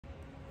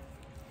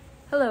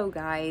Hello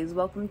guys,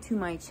 welcome to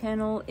my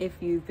channel. If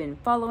you've been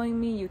following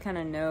me, you kind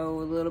of know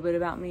a little bit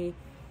about me.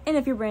 And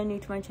if you're brand new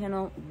to my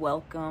channel,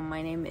 welcome.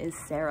 My name is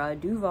Sarah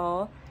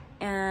Duval,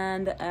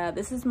 and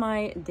this is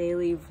my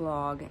daily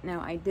vlog. Now,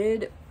 I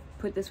did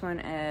put this one,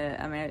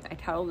 I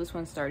titled this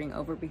one Starting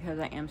Over because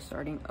I am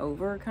starting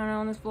over kind of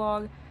on this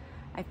vlog.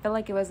 I felt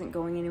like it wasn't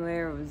going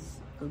anywhere. It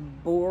was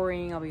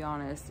boring, I'll be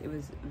honest. It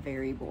was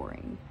very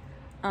boring.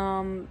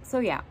 So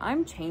yeah,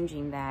 I'm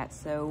changing that.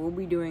 So we'll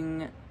be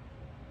doing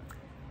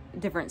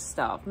different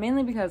stuff,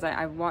 mainly because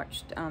I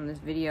watched this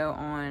video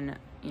on,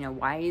 you know,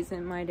 why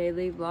isn't my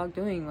daily vlog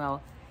doing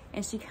well,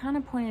 and she kind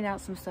of pointed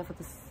out some stuff with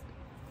the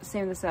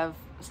same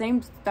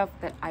stuff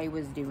that I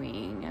was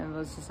doing, and it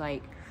was just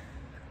like,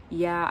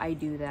 yeah, I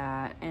do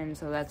that, and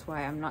so that's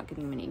why I'm not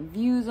getting many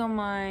views on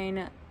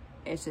mine.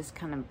 It's just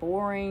kind of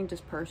boring,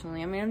 just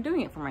personally. I mean, I'm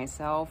doing it for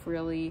myself,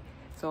 really,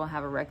 so I'll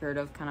have a record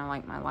of kind of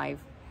like my life,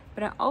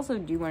 but I also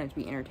do want it to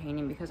be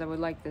entertaining because I would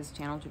like this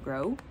channel to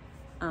grow.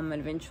 And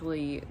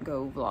eventually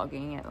go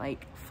vlogging at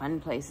like fun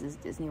places,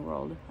 Disney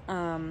World.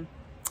 I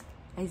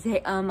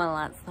say a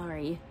lot,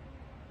 sorry,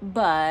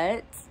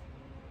 but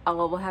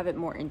I'll have it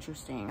more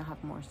interesting. I'll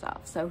have more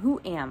stuff. So who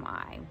am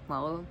I?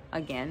 Well,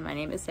 again, my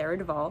name is Sarah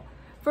Duval.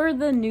 For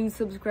the new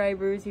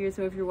subscribers here,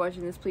 so if you're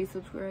watching this, please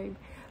subscribe.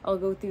 I'll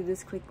go through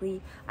this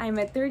quickly. I'm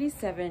a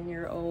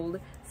 37-year-old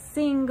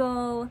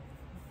single,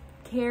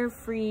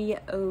 carefree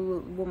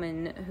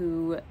woman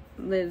who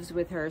lives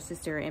with her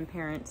sister and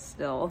parents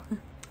still.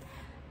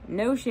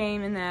 No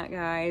shame in that,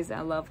 guys. I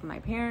love my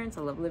parents.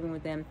 I love living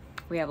with them.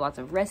 We have lots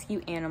of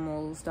rescue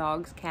animals,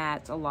 dogs,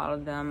 cats, a lot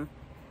of them.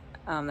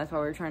 That's why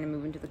we're trying to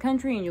move into the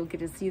country, and you'll get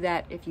to see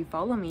that if you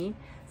follow me.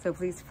 So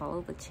please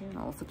follow the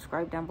channel.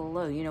 Subscribe down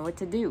below. You know what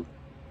to do.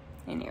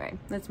 Anyway,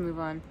 let's move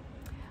on.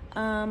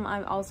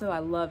 I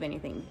love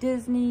anything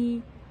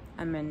Disney.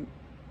 I'm a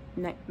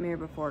Nightmare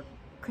Before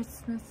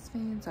Christmas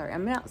fan. Sorry,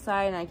 I'm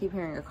outside and I keep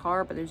hearing a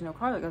car, but there's no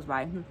car that goes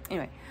by.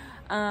 Anyway.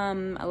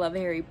 I love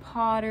Harry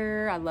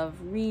Potter. I love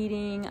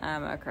reading.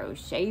 I'm a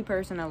crochet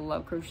person. I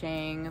love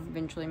crocheting.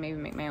 Eventually maybe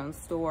make my own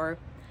store.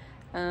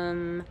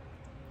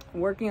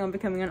 Working on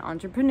becoming an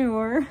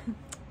entrepreneur.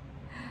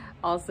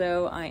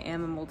 Also, I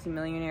am a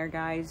multimillionaire,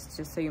 guys,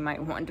 just so you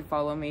might want to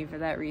follow me for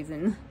that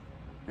reason.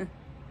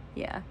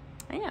 Yeah,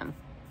 I am.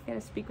 You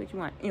gotta speak what you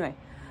want. Anyway,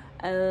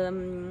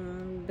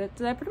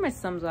 that pretty much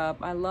sums up.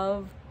 I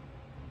love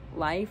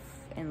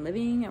life and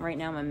living. Right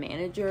now I'm a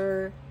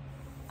manager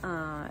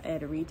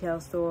at a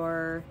retail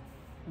store,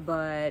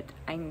 but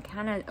I'm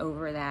kind of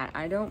over that.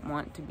 I don't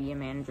want to be a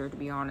manager, to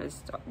be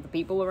honest. The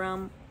people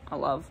around, I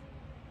love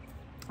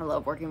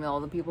working with all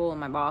the people, and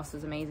my boss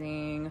is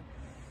amazing.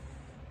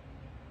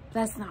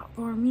 That's not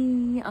for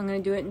me. I'm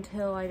gonna do it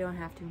until I don't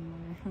have to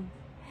anymore.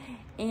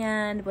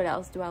 And what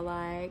else do I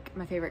like?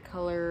 My favorite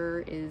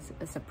color is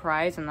a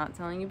surprise. I'm not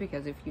telling you,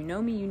 because if you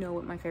know me, you know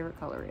what my favorite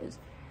color is.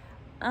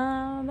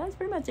 That's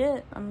pretty much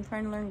it. I'm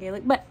trying to learn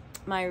Gaelic, but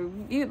my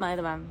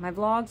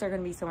vlogs are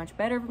going to be so much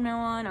better from now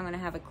on. I'm going to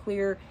have a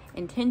clear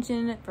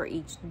intention for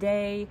each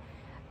day.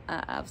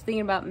 I was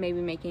thinking about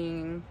maybe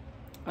making,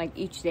 like,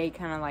 each day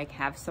kind of like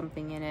have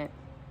something in it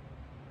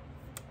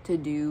to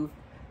do,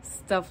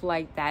 stuff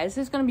like that. It's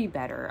just going to be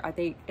better. I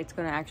think it's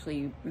going to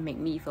actually make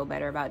me feel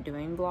better about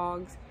doing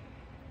vlogs.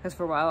 Because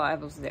for a while I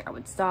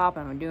would stop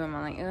and I would do them.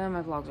 I'm like, oh,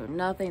 my vlogs are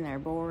nothing. They're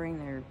boring.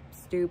 They're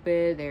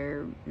stupid.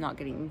 They're not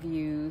getting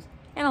views.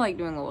 And I like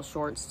doing little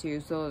shorts too,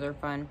 so those are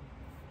fun.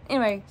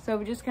 Anyway,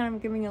 so just kind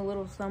of giving a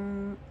little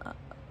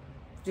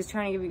just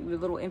trying to give you a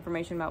little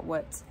information about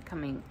what's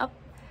coming up.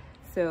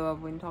 So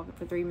I've been talking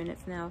for 3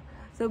 minutes now.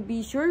 So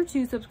be sure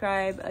to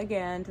subscribe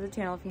again to the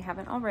channel if you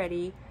haven't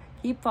already.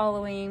 Keep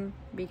following,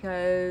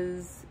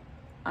 because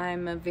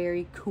I'm a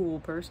very cool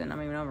person. I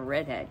mean, I'm a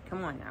redhead.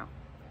 Come on now.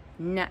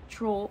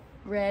 Natural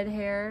red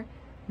hair.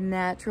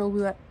 Natural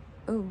blue.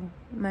 Oh,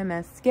 my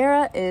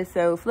mascara is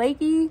so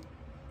flaky.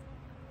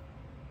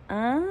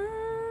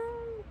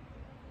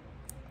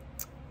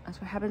 That's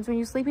what happens when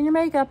you sleep in your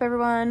makeup,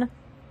 everyone.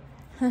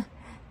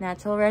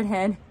 Natural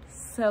redhead.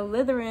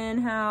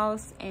 Slytherine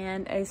house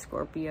and a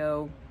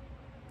Scorpio.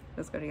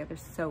 Those go together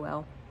so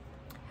well.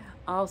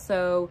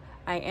 Also,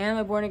 I am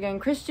a born-again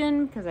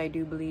Christian because I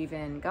do believe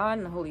in God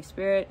and the Holy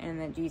Spirit,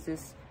 and that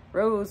Jesus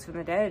rose from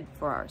the dead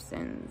for our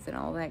sins and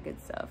all that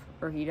good stuff.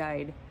 Or he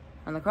died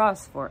on the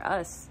cross for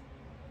us.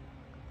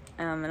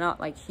 Not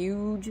like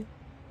huge,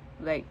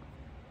 like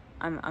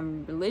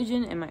I'm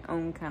religion in my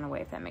own kind of way,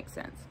 if that makes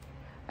sense.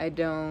 I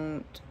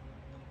don't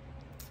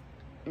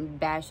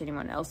bash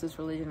anyone else's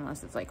religion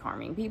unless it's like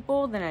harming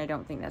people. Then I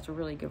don't think that's a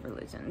really good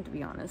religion, to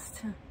be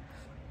honest.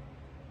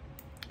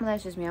 Well,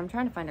 that's just me. I'm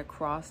trying to find a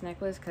cross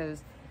necklace,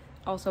 because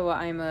also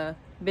I'm a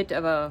bit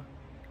of a,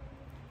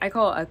 I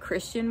call it a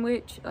Christian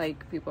witch.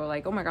 Like, people are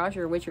like, oh my gosh,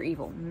 you're a witch, you're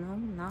evil. No,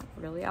 not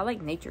really. I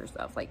like nature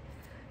stuff, like,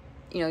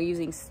 you know,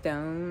 using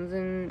stones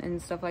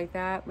and stuff like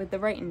that with the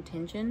right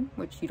intention,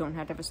 which you don't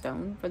have to have a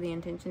stone for the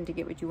intention to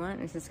get what you want.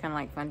 It's just kind of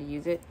like fun to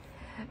use it.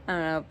 I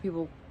don't know,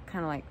 people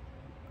kind of like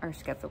are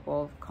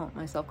skeptical of calling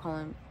myself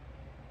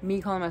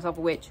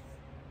a witch.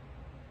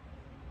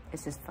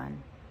 It's just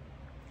fun.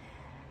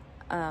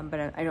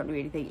 but I don't do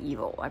anything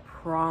evil. I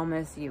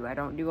promise you. I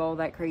don't do all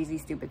that crazy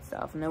stupid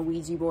stuff. No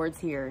Ouija boards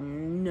here.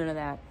 None of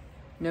that.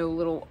 No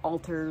little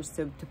altars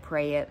to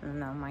pray at.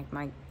 No,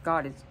 my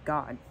God is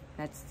God.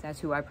 That's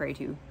who I pray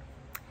to.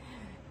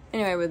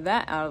 Anyway, with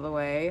that out of the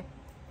way,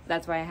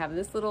 that's why I have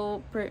this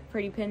little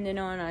pretty pendant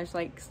on. I just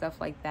like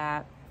stuff like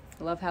that.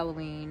 I love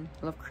Halloween.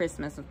 I love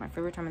Christmas. It's my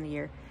favorite time of the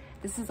year.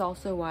 This is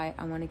also why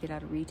I want to get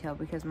out of retail,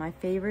 because my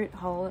favorite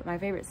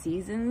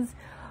seasons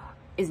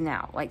is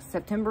now. Like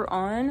September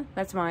on,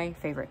 that's my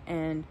favorite.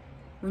 And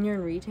when you're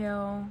in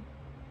retail,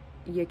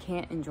 you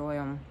can't enjoy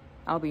them.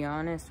 I'll be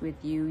honest with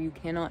you. You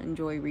cannot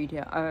enjoy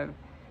retail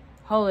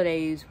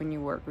holidays when you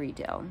work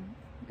retail,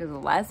 because the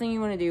last thing you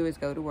want to do is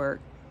go to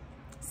work,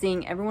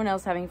 seeing everyone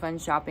else having fun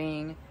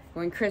shopping,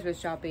 going Christmas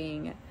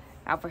shopping,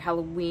 out for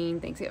Halloween,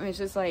 Thanksgiving. I mean, it's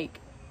just like,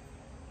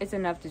 it's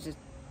enough to just,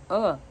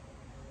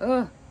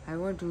 I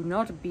want to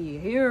not be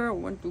here. I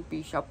want to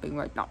be shopping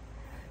right now.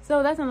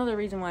 So that's another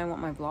reason why I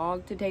want my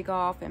vlog to take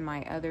off, and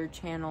my other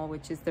channel,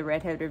 which is the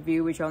Redhead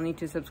Review, which y'all need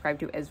to subscribe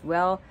to as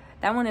well.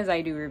 That one is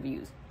I do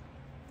reviews.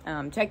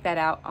 Check that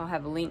out. I'll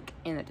have a link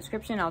in the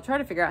description. I'll try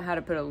to figure out how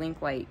to put a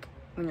link like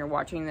when you're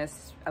watching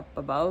this up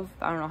above.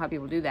 I don't know how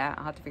people do that.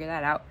 I'll have to figure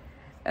that out.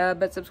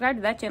 But subscribe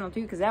to that channel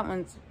too, because that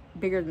one's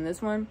bigger than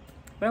this one.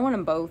 But I want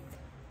them both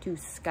to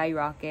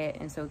skyrocket,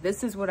 and so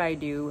this is what I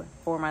do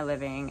for my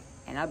living,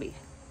 and I'll be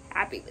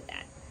happy with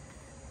that.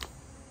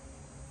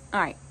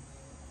 Alright,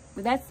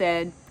 with that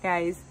said,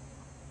 guys,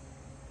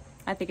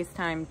 I think it's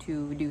time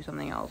to do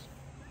something else,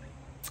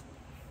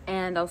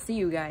 and I'll see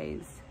you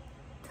guys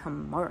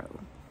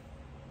tomorrow.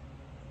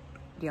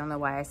 Do y'all know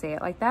why I say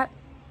it like that?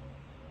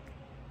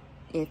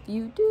 If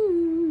you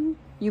do,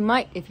 you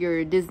might if you're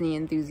a Disney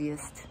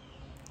enthusiast.